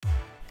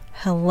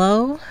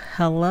Hello,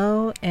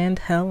 hello, and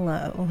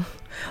hello.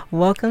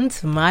 Welcome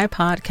to my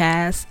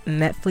podcast,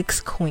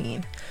 Netflix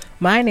Queen.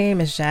 My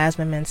name is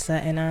Jasmine Mensa,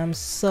 and I'm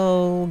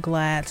so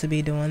glad to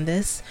be doing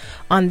this.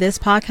 On this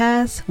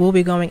podcast, we'll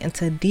be going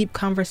into deep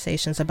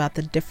conversations about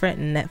the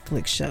different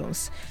Netflix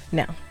shows.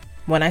 Now,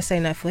 when I say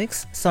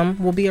Netflix, some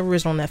will be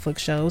original Netflix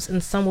shows,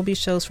 and some will be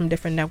shows from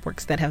different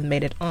networks that have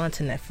made it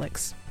onto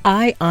Netflix.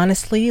 I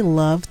honestly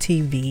love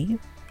TV.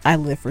 I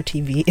live for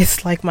TV.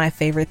 It's like my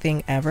favorite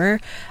thing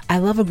ever. I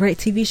love a great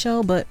TV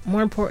show, but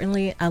more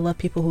importantly, I love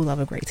people who love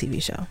a great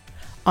TV show.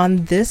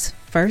 On this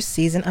first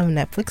season of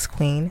Netflix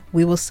Queen,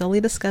 we will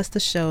solely discuss the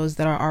shows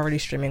that are already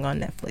streaming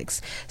on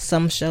Netflix.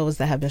 Some shows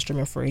that have been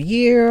streaming for a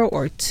year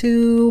or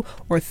two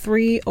or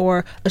three,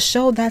 or a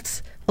show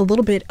that's a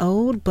little bit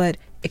old, but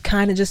it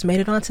kind of just made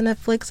it onto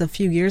Netflix a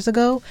few years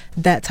ago.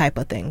 That type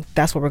of thing.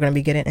 That's what we're going to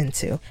be getting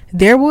into.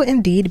 There will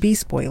indeed be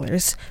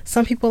spoilers.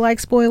 Some people like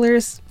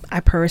spoilers. I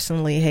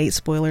personally hate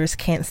spoilers,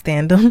 can't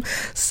stand them.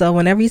 So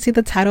whenever you see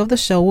the title of the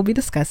show we'll be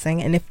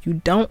discussing, and if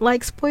you don't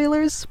like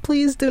spoilers,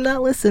 please do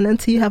not listen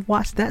until you have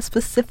watched that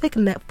specific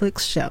Netflix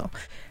show.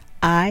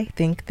 I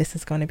think this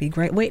is going to be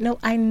great. Wait, no,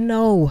 I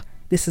know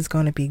this is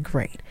going to be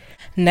great.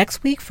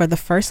 Next week, for the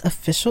first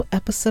official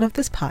episode of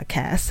this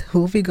podcast,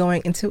 we'll be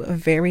going into a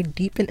very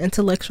deep and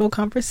intellectual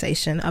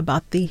conversation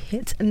about the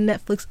hit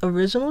Netflix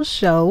original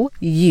show,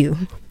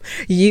 You.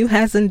 You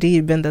has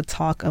indeed been the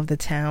talk of the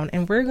town,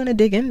 and we're going to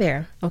dig in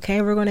there,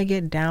 okay? We're going to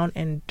get down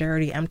and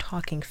dirty. I'm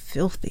talking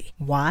filthy.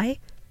 Why?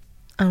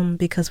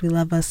 Because we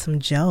love us some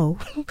Joe.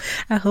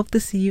 I hope to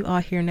see you all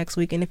here next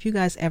week. And if you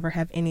guys ever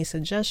have any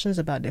suggestions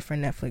about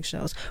different Netflix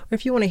shows, or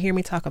if you want to hear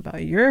me talk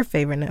about your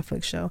favorite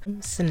Netflix show,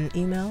 send an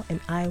email and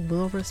I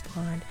will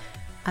respond.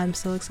 I'm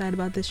so excited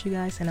about this, you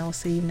guys, and I will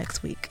see you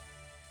next week.